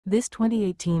This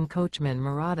 2018 Coachmen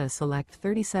Mirada Select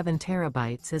 37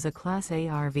 TB is a Class A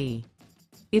RV.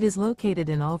 It is located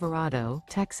in Alvarado,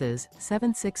 Texas,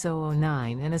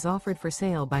 76009 and is offered for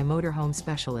sale by Motorhome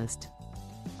Specialist.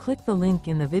 Click the link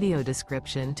in the video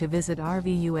description to visit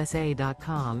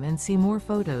RVUSA.com and see more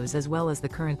photos as well as the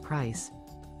current price.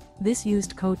 This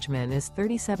used Coachman is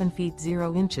 37 feet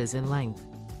 0 inches in length.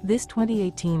 This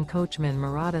 2018 Coachmen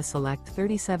Mirada Select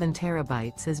 37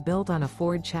 TB is built on a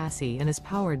Ford chassis and is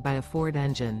powered by a Ford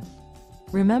engine.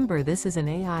 Remember, this is an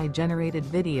AI-generated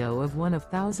video of one of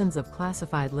thousands of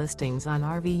classified listings on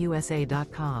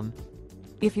RVUSA.com.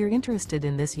 If you're interested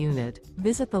in this unit,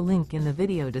 visit the link in the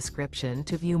video description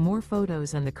to view more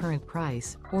photos and the current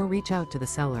price, or reach out to the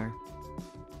seller.